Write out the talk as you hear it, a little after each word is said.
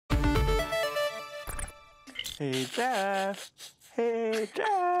Hey, Jeff. Hey,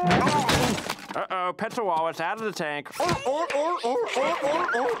 Jeff. Uh-oh, pencil wallet's out of the tank.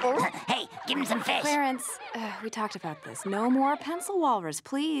 Hey, give him some fish. Clarence, we talked about this. No more pencil walrus.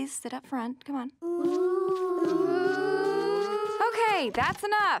 Please, sit up front. Come on. Okay, that's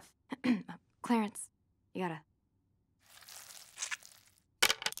enough. Clarence, you gotta...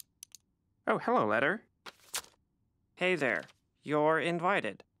 Oh, hello, letter. Hey there, you're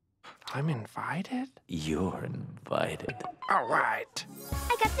invited. I'm invited? You're invited. All right.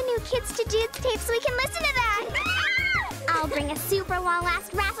 I got the new Kids to Do tape so we can listen to that. I'll bring a super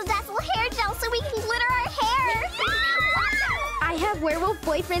long-last razzle-dazzle hair gel so we can glitter our hair. I have Werewolf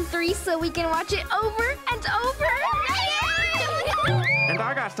Boyfriend 3 so we can watch it over and over. And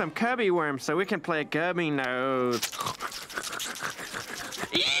I got some cubby worms so we can play gummy nose.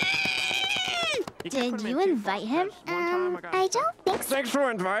 Did you invite him? I don't think so. Thanks for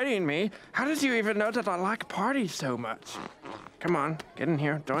inviting me. How did you even know that I like parties so much? Come on, get in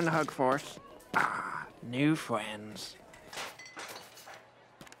here. Join the hug force. Ah, new friends.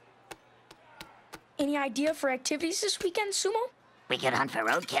 Any idea for activities this weekend, Sumo? We could hunt for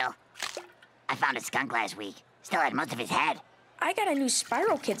roadkill. I found a skunk last week. Still had most of his head. I got a new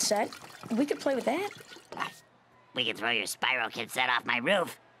Spiral Kid set. We could play with that. We could throw your Spiral Kid set off my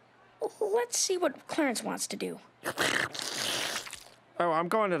roof. Let's see what Clarence wants to do. Oh, I'm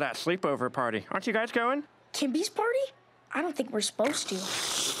going to that sleepover party. Aren't you guys going? Kimby's party? I don't think we're supposed to.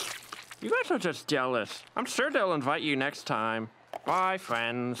 You guys are just jealous. I'm sure they'll invite you next time. Bye,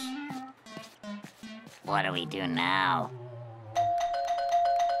 friends. What do we do now?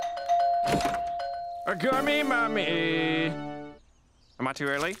 A gummy mummy. Am I too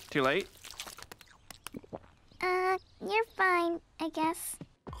early? Too late? You're fine, I guess.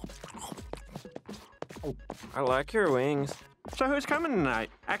 I like your wings. So who's coming tonight?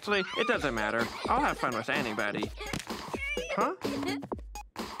 Actually, it doesn't matter. I'll have fun with anybody. Huh?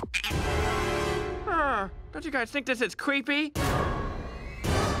 Don't you guys think this is creepy?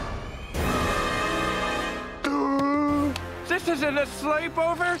 This isn't a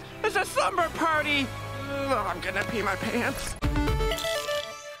sleepover. It's a slumber party. I'm gonna pee my pants.